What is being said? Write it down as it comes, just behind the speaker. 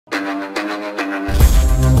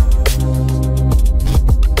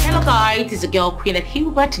Hello guys, it's a girl Queen at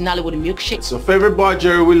Hilbert, Nollywood Milkshake. It's your favorite boy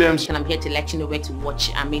Jerry Williams. And I'm here to let you know where to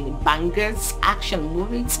watch, bangers, action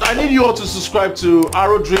movies. I need you all to subscribe to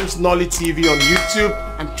ArrowsDreams NollyTV on YouTube.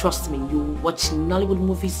 And trust me, you watch Nollywood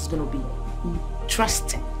movies is gonna be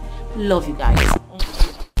interesting. Love you guys.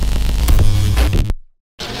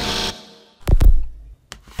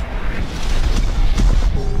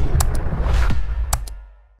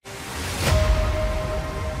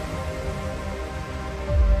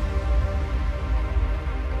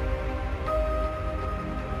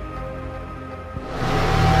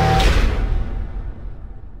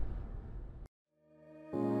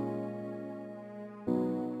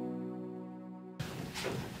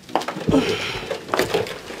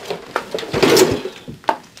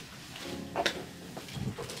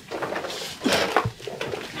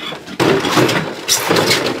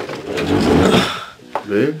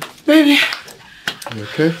 Babe? Baby. You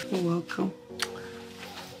okay? You're welcome.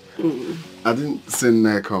 I didn't see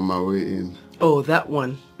Neck on my way in. Oh, that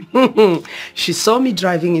one. She saw me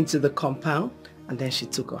driving into the compound and then she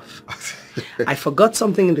took off. I forgot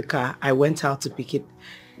something in the car. I went out to pick it.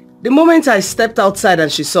 The moment I stepped outside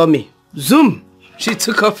and she saw me, zoom, she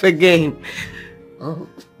took off again. Oh,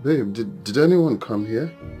 babe, did anyone come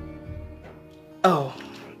here? Oh,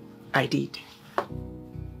 I did.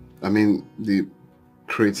 I mean, the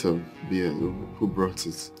crates of beer, who brought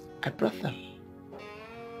it? I brought them.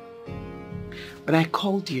 When I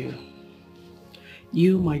called you,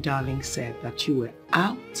 you, my darling, said that you were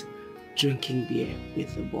out drinking beer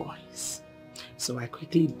with the boys. So I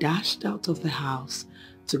quickly dashed out of the house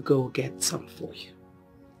to go get some for you.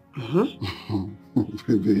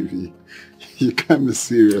 Baby, you can't be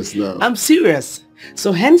serious now. I'm serious.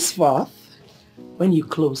 So henceforth, when you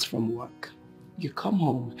close from work, you come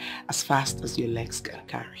home as fast as your legs can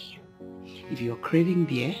carry you. If you're craving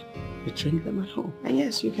beer, you drink them at home. And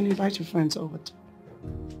yes, you can invite your friends over too.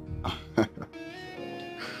 I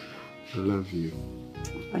love you.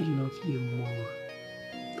 I love you more.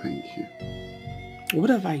 Thank you. What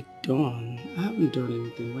have I done? I haven't done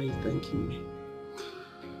anything. Why are you thanking me?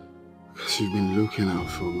 Because you've been looking out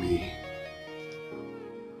for me.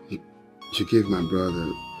 You gave my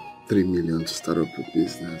brother 3 million to start up a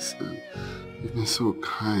business and you've been so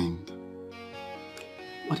kind.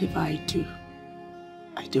 Whatever I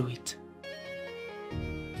do it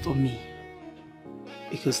for me.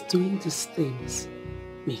 Because doing these things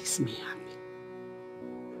makes me happy.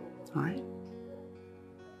 Alright?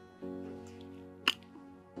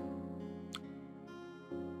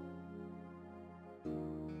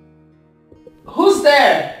 Who's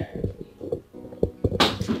there?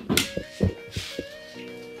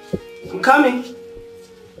 I'm coming.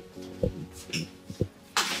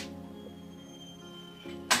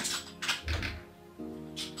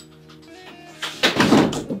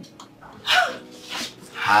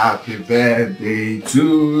 Happy birthday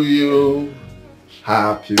to you.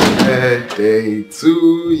 Happy birthday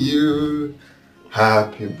to you.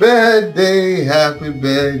 Happy birthday, happy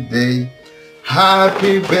birthday.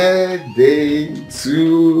 Happy birthday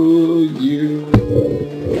to you.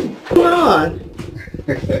 Come on.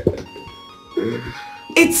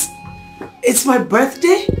 It's my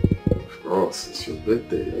birthday? Of course, it's your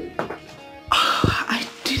birthday. Oh, I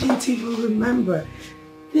didn't even remember.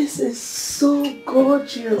 This is so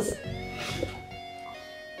gorgeous.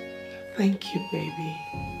 Thank you, baby.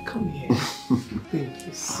 Come here. Thank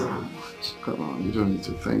you so much. Come on, you don't need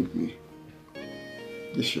to thank me.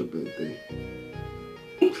 It's your birthday.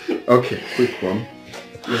 Okay, quick one.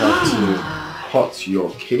 You have to hot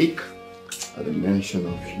your cake at the mention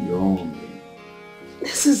of your name.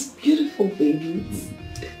 This is beautiful, baby.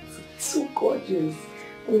 It's so gorgeous.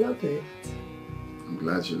 I love it. I'm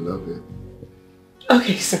glad you love it.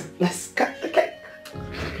 Okay, so let's cut the cake.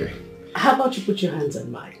 Okay. How about you put your hands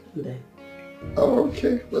on mine and then? Oh,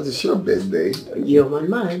 okay. But it's your birthday. You're on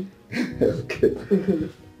mine. Okay.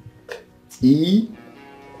 E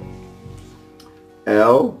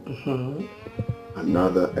L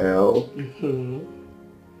another L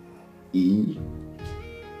E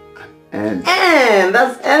and And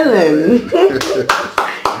that's Ellen. Happy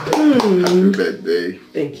birthday.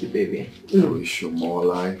 Thank you, baby. I wish you more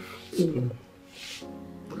life.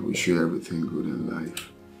 I wish you everything good in life.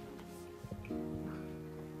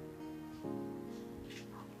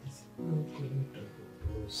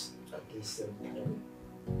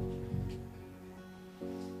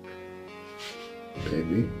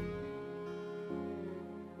 Baby.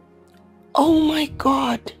 Oh my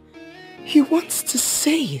God. He wants to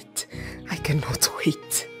say it. I cannot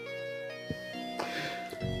wait.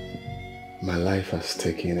 My life has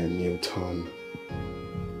taken a new turn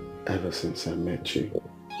ever since I met you.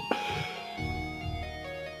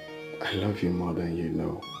 I love you more than you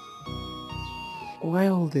know. Why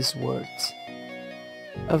all these words?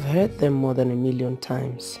 I've heard them more than 1,000,000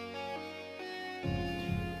 times.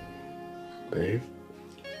 Babe?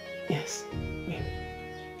 Yes, babe.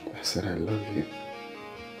 I said I love you.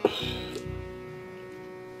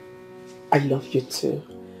 I love you too.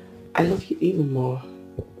 I love you even more.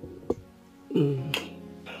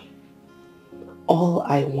 All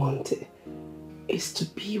I want is to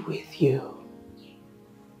be with you.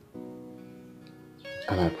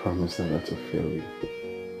 And I promise never to fail you.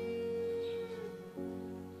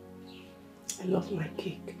 I love my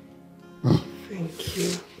cake. Thank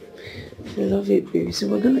you. I love it, baby. So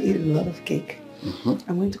we're going to eat a lot of cake.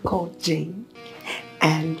 I'm going to call Jane.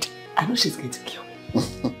 And I know she's going to kill me.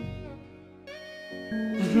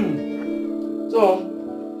 So,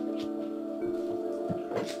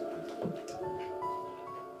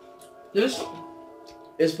 this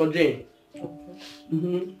is for Jane.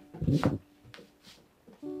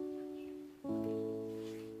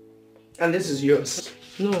 And this is yours.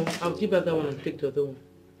 No, I'll give her that one and take the other one.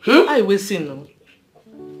 I will see now.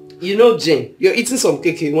 You know, Jane, you're eating some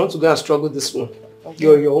cake. You want to go and struggle this one. Okay.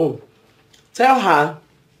 You're your own. Tell her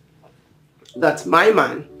that my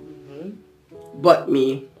man bought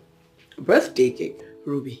me a birthday cake.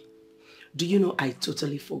 Ruby, do you know I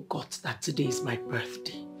totally forgot that today is my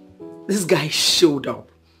birthday? This guy showed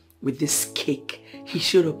up with this cake. He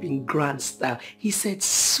showed up in grand style. He said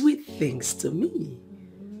sweet things to me.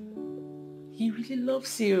 He really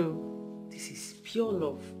loves you. This is pure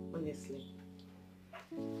love, honestly.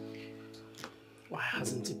 Why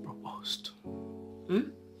hasn't he proposed?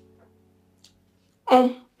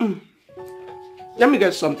 Let me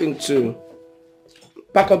get something to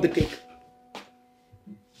pack up the cake.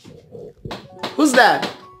 Who's that?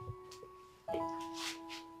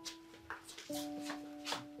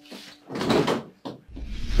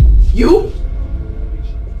 You?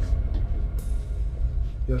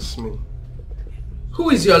 Yes, me. Who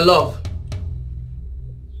is your love?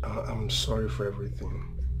 I'm sorry for everything.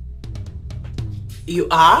 You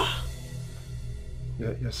are?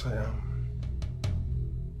 Yeah, yes, I am.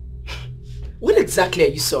 What exactly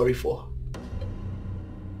are you sorry for?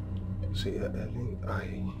 See, Ellen,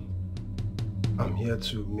 I'm here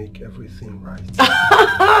to make everything right.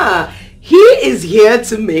 He is here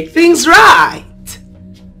to make things right.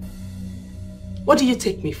 What do you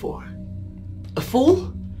take me for? A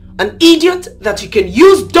fool? An idiot that you can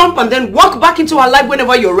use, dump, and then walk back into our life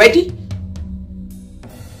whenever you're ready?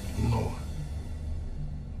 No.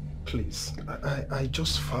 Please, I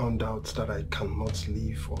just found out that I cannot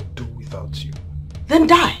live or do without you. Then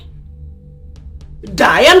die.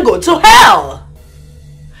 Die and go to hell.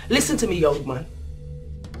 Listen to me, young man.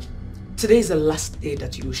 Today is the last day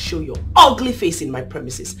that you will show your ugly face in my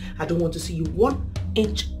premises. I don't want to see you 1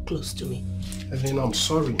 inch close to me. Elena, I'm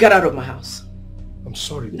sorry. Get out of my house. I'm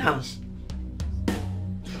sorry, now. Please.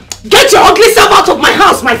 Get your ugly self out of my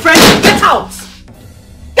house, my friend! Get out!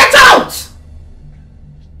 Get out!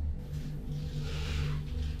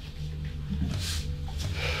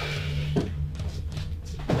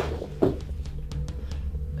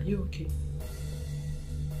 Are you okay?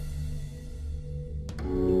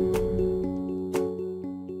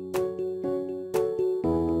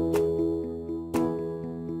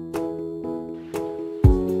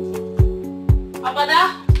 Abada?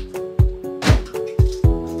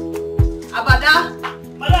 Abada?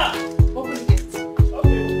 Madam! Open the gate.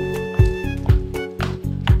 Okay.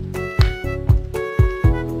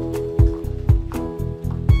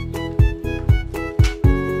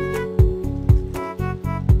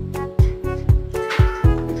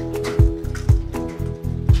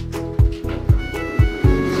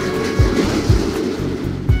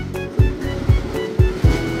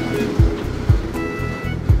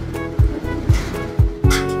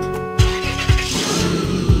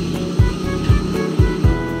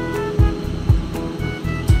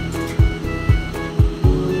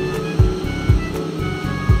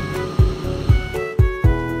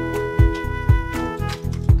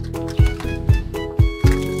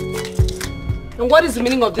 And what is the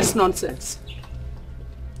meaning of this nonsense?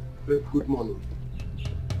 Babe, good morning.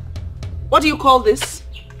 What do you call this?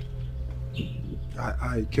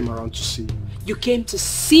 I came around to see you. You came to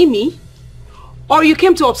see me? Or you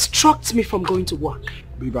came to obstruct me from going to work?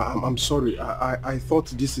 Babe, I'm sorry. I thought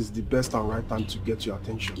this is the best and right time to get your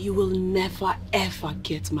attention. You will never ever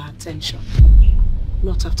get my attention.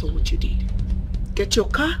 Not after what you did. Get your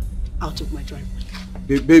car out of my driveway.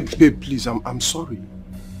 Babe, please, I'm sorry.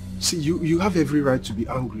 See, you have every right to be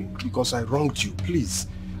angry because I wronged you. Please,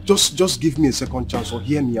 just give me a second chance or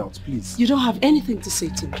hear me out, please. You don't have anything to say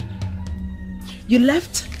to me. You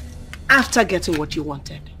left after getting what you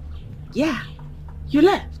wanted. Yeah, you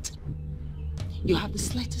left. You have the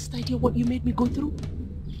slightest idea what you made me go through?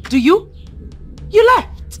 Do you? You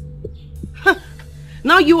left.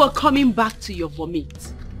 Now you are coming back to your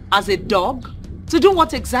vomit. As a dog? To do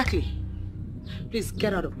what exactly? Please,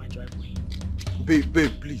 get out of my driveway.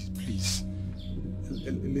 Babe, please.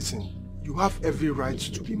 Listen, you have every right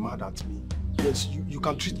to be mad at me. Yes, you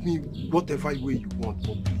can treat me whatever way you want,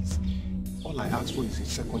 but please, all I ask for is a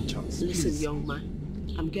second chance. Please. Listen, young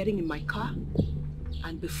man, I'm getting in my car,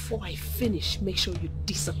 and before I finish, make sure you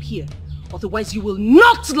disappear. Otherwise, you will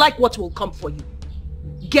not like what will come for you.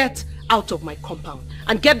 Get out of my compound,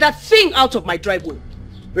 and get that thing out of my driveway.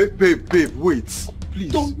 Babe, wait,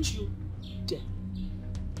 please. Don't you dare.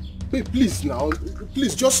 Babe, please now.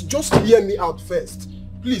 Please, just hear me out first.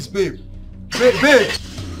 Please, babe. Babe.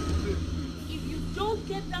 If you don't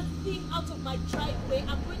get that thing out of my driveway,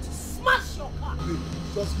 I'm going to smash your car. Babe,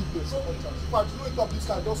 just give me a second chance. If I blow it up this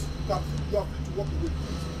time, just you are free to walk away,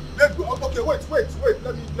 please. Let's go. Okay, wait.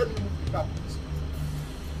 Let me move the car, please.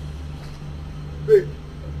 Babe,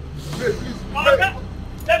 please.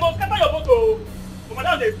 They go scatter your motor. Come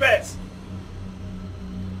down the first.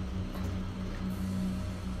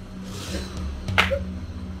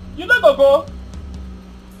 You don't go.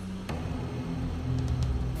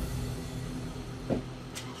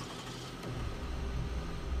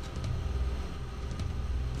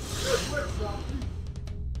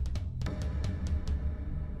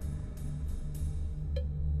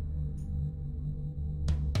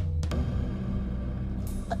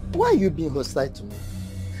 Why are you being hostile to me?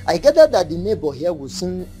 I gathered that the neighbor here will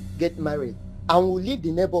soon get married and will leave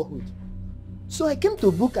the neighborhood. So I came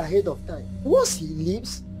to book ahead of time. Once he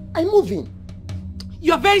leaves, I move in.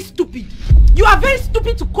 You are very stupid. You are very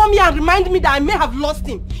stupid to come here and remind me that I may have lost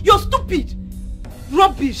him. You're stupid.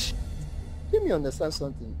 Rubbish. Let me understand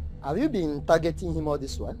something. Have you been targeting him all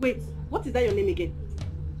this while? Wait, what is that your name again?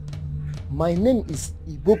 My name is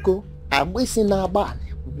Iboko Abesinaba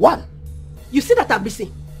 1. You see that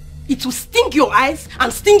Abisi? It will sting your eyes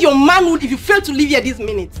and sting your manhood if you fail to leave here this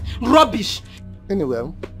minute. Rubbish.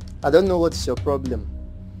 Anyway, I don't know what's your problem.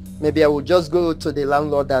 Maybe I will just go to the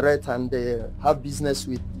landlord direct and have business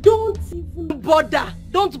with. Don't even bother.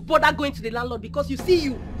 Don't bother going to the landlord because you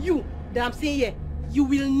see you that I'm seeing here, you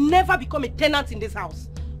will never become a tenant in this house.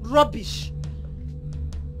 Rubbish.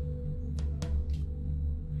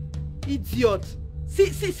 Idiot. See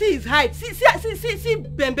his height. See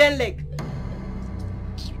Ben leg.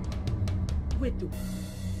 Wait though.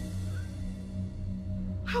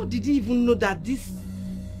 How did he even know that this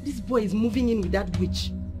boy is moving in with that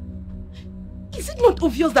witch? Is it not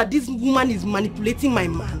obvious that this woman is manipulating my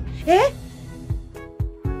man? Eh?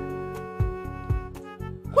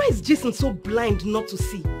 Why is Jason so blind not to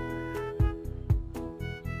see?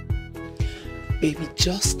 Baby,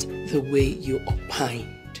 just the way you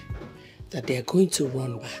opined that they are going to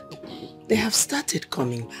run back, they have started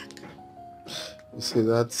coming back. You see,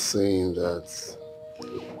 that's saying that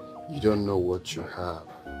you don't know what you have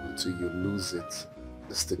until you lose it.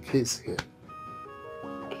 It's the case here.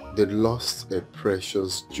 They lost a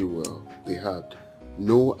precious jewel. They had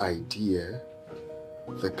no idea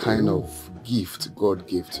the kind of gift God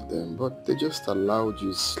gave to them, but they just allowed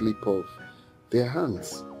you slip off their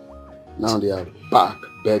hands. Now they are back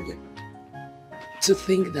begging. To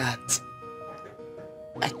think that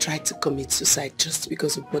I tried to commit suicide just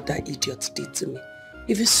because of what that idiot did to me.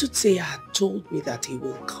 If a soothsayer had told me that he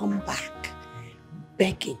will come back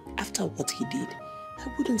begging after what he did,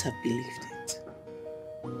 I wouldn't have believed it.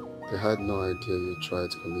 They had no idea you tried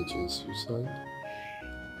committing suicide?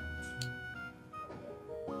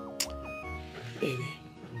 Baby.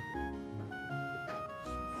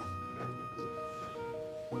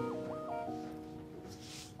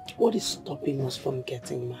 What is stopping us from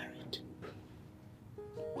getting married?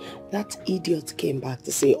 That idiot came back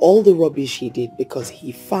to say all the rubbish he did because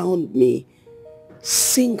he found me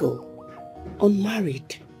single,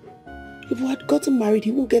 unmarried. If we had gotten married,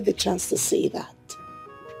 he won't get the chance to say that.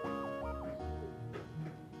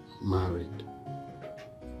 Married?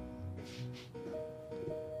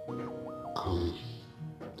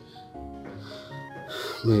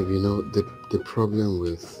 Maybe, the problem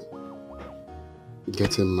with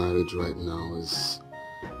getting married right now is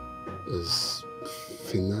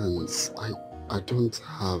finance. I don't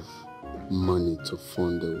have money to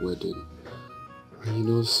fund a wedding.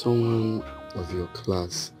 And someone of your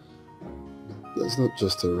class It's not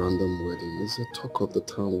just a random wedding. It's a talk of the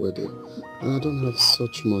town wedding. And I don't have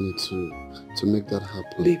such money to make that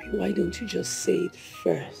happen. Baby, why don't you just say it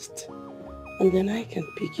first? And then I can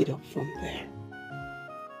pick it up from there.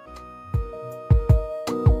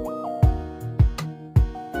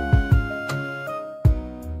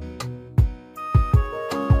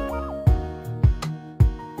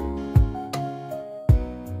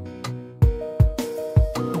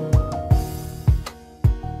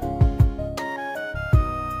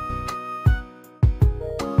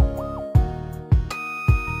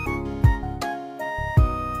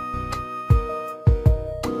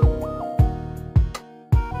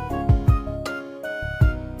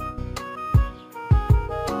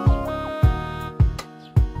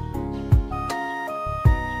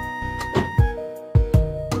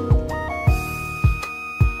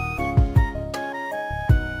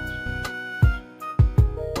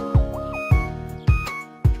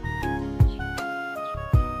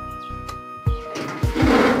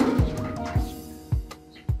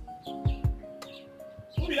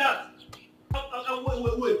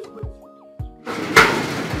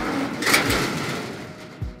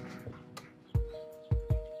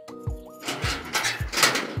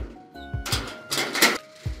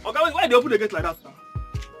 Why they open the gate like that now?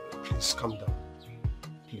 Please calm down.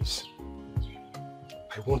 Please.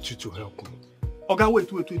 I want you to help me. Oga,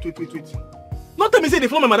 wait. Not tell me say they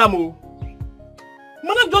follow my madam, oh.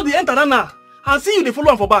 Madam just the enter now and see you they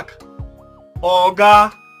follow him for back.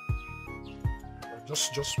 Oga.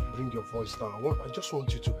 Just bring your voice down. I just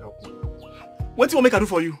want you to help me. What do you want make I do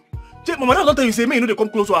for you? My madam don't tell you say me you know they come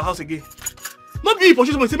close to our house again. Not be for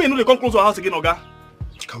you say me you know they come close to our house again, Oga.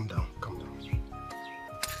 Calm down.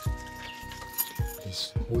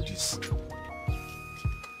 Please, hold this.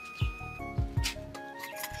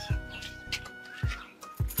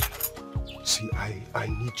 See, I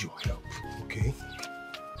need your help, okay?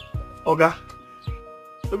 Oga,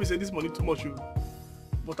 let me say this money too much,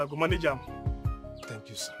 but I go manage them. Thank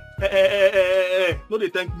you, sir. No, they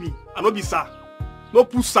thank me. I no be sir. No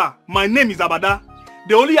push sir. My name is Abada.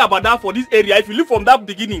 The only Abada for this area. If you look from that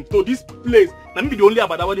beginning to this place, let me be the only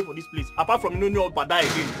Abada waiting for this place. Apart from you know Abada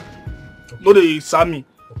again. Okay. No, they sir me.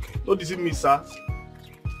 Okay. Don't deceive me, sir.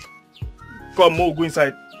 Come, go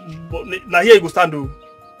inside. But now here you go stand, though.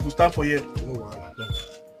 You go stand for here.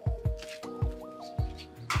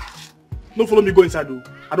 No follow me go inside, though.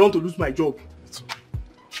 I don't want to lose my job.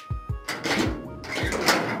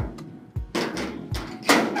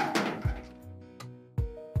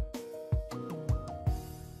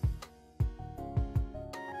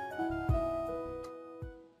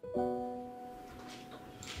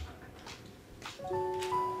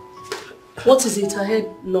 What is it? I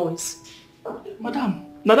heard noise. Madam,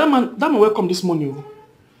 now that man welcome this morning.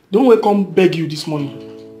 Don't welcome beg you this morning.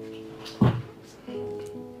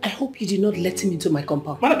 I hope you did not let him into my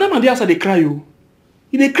compound. Madam, that man dey outside they cry you.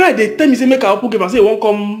 If they cry, they tell me say make I open give and say he won't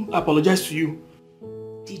come apologize to you.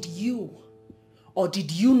 Did you or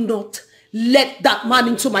did you not let that man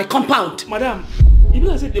into my compound? Madam, even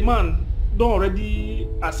I said the man don't already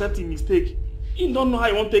accept his mistake. He don't know how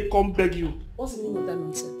he won't take come beg you. What's the meaning of that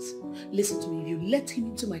nonsense? Listen to me, if you let him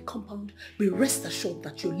into my compound, be rest assured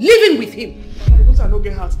that you're living with him. Madam, you know I don't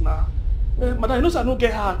get hurt now. Madam, you know I don't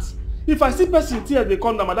get hurt. If I see person tears they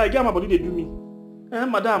come down, madam, I get my body they do me.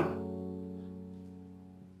 Madam.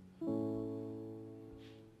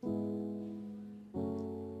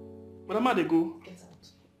 Madam, how they go? Get out.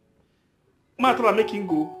 Ma try make him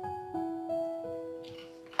go.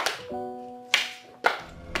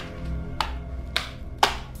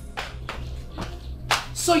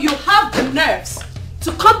 So you have the nerves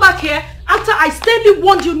to come back here after I sternly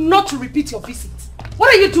warned you not to repeat your visit.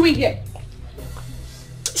 What are you doing here?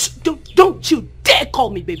 Don't you dare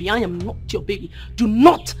call me baby. I am not your baby. Do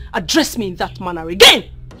not address me in that manner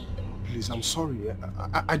again. Please, I'm sorry.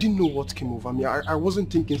 I didn't know what came over me. I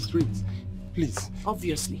wasn't thinking straight. Please.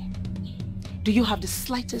 Obviously. Do you have the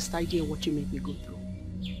slightest idea what you made me go through?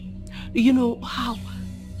 Do you know how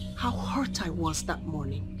hurt I was that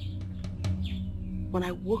morning? When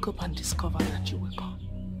I woke up and discovered that you were gone.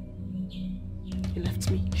 You left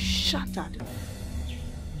me shattered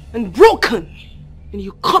and broken. And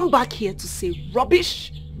you come back here to say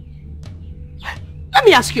rubbish? Let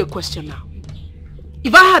me ask you a question now.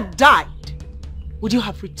 If I had died, would you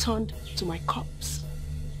have returned to my corpse?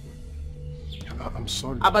 I'm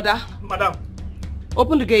sorry. Abada. Madam.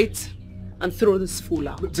 Open the gate and throw this fool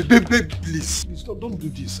out. Babe, please. Don't do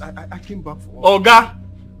this. I came back for... Oga.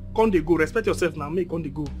 Come they go. Respect yourself now. Make come they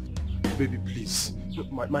go. Baby, please.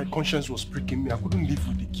 My conscience was pricking me. I couldn't live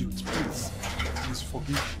with the guilt. Please. Please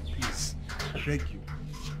forgive me. Please. I beg you.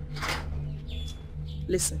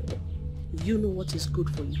 Listen, you know what is good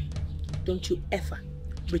for you. Don't you ever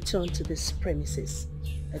return to this premises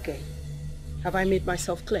again. Have I made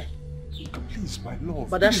myself clear? Please, my love.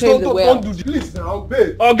 But that's please, the way out. do this. Please now,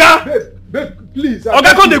 babe. Oga! Babe, please.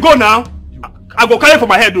 Oga, come they go now. I go carry for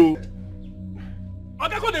my head, though.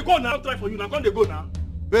 Oga, come they go now. I'll try for you now. Come they go now.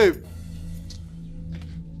 Babe.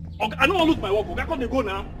 Oga, I don't want to lose my work. Oga, come they go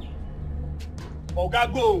now.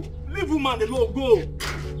 Oga, go. Leave woman alone. Go.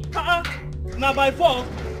 Now by force.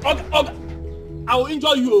 Oga, I will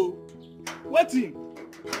injure you. Waiting.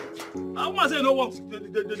 I want to say no one. They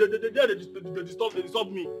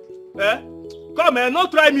disturb me. Eh? Come man,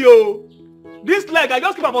 don't try me, oh. This leg, I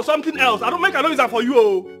just keep up for something else. I don't use that for you,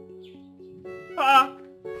 oh.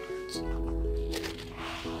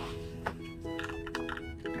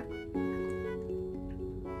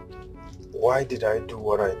 Why did I do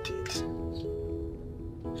what I did?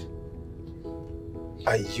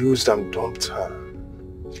 I used and dumped her,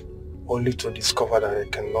 only to discover that I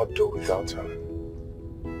cannot do without her.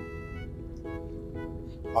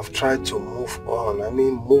 I've tried to move on,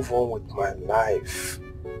 move on with my life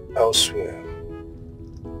elsewhere.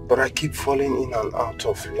 But I keep falling in and out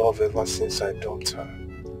of love ever since I dumped her.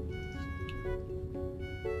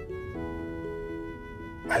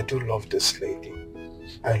 I do love this lady.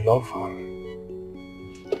 I love her.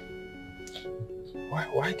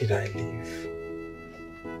 Why did I leave?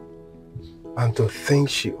 And to think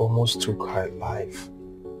she almost took her life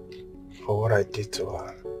for what I did to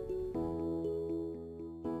her.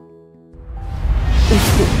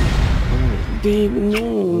 Babe,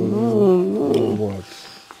 no. What?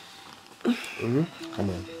 Come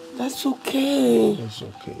on. That's okay. That's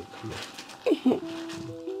okay.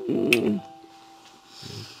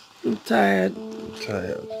 I'm tired. You're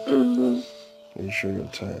tired? Are you sure you're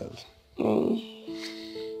tired?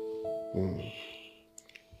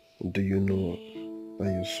 Do you know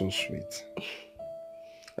that you're so sweet?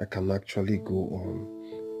 I can actually go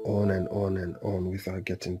on and on and on without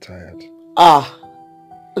getting tired.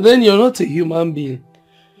 Then you're not a human being.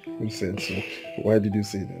 Who said so? Why did you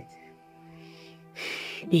say that?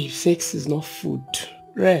 Babe, sex is not food.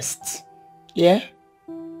 Rest. Yeah?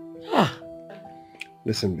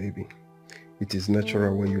 Listen, baby. It is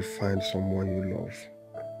natural when you find someone you love.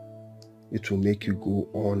 It will make you go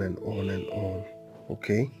on and on and on.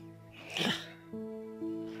 Okay?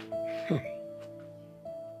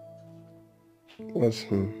 What's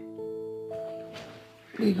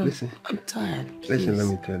Listen, I'm tired. Listen, let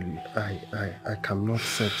me tell you. I cannot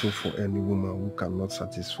settle for any woman who cannot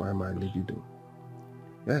satisfy my libido.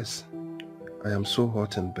 Yes, I am so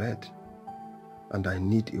hot in bed. And I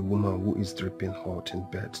need a woman who is dripping hot in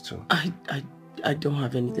bed too. I don't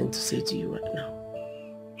have anything to say to you right now.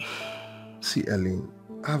 See, Ellen,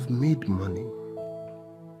 I've made money.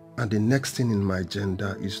 And the next thing in my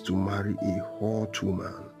agenda is to marry a hot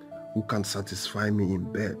woman who can satisfy me in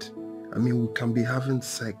bed. We can be having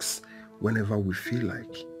sex whenever we feel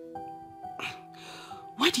like.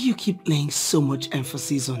 Why do you keep laying so much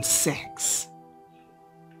emphasis on sex?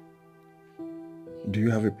 Do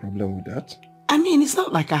you have a problem with that? It's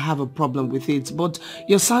not like I have a problem with it, but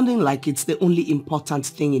you're sounding like it's the only important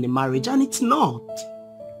thing in a marriage, and it's not.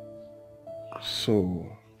 So,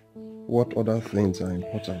 what other things are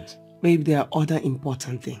important? Maybe there are other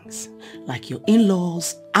important things, like your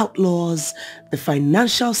in-laws, outlaws, the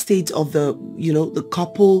financial state of the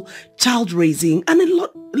couple, child raising, and a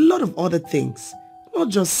lot of other things. Not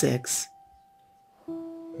just sex.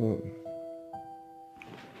 You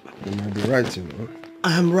might be right,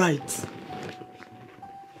 I am right.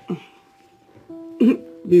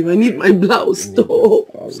 Babe, I need my blouse. Stop.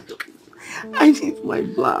 I need my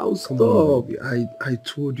blouse. Come Stop. on, baby. I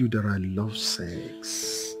told you that I love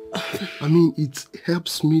sex. It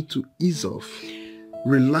helps me to ease off.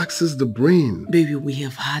 Relaxes the brain. Baby, we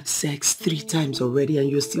have had sex 3 times already and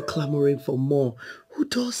you're still clamoring for more. Who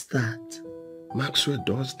does that? Maxwell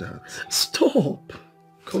does that. Stop.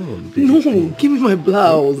 Come on, baby. No, give me my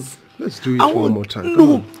blouse. Let's do it one more time. No.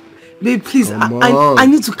 Come on. Babe, please, I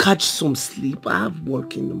need to catch some sleep. I have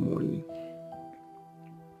work in the morning.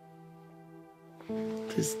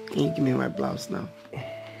 Please, can you give me my blouse now?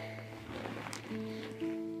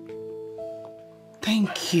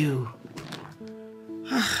 Thank you.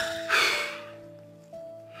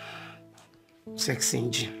 Sex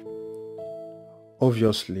engine.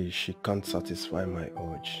 Obviously, she can't satisfy my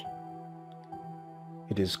urge.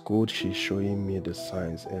 It is good she's showing me the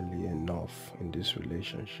signs early enough in this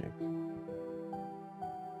relationship.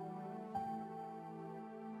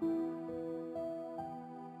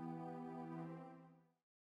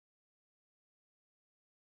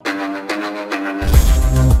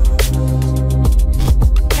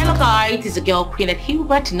 Hi, this is a girl Queen at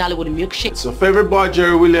Hilbert, Nollywood Milkshake. It's your favorite boy,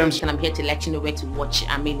 Jerry Williams. And I'm here to let you know where to watch,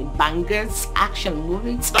 bangers, action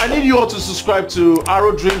movies. I need you all to subscribe to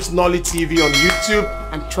ArrowsDreams NollyTV on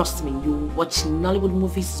YouTube. And trust me, you watch Nollywood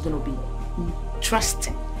Movies is going to be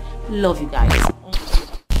interesting. Love you guys.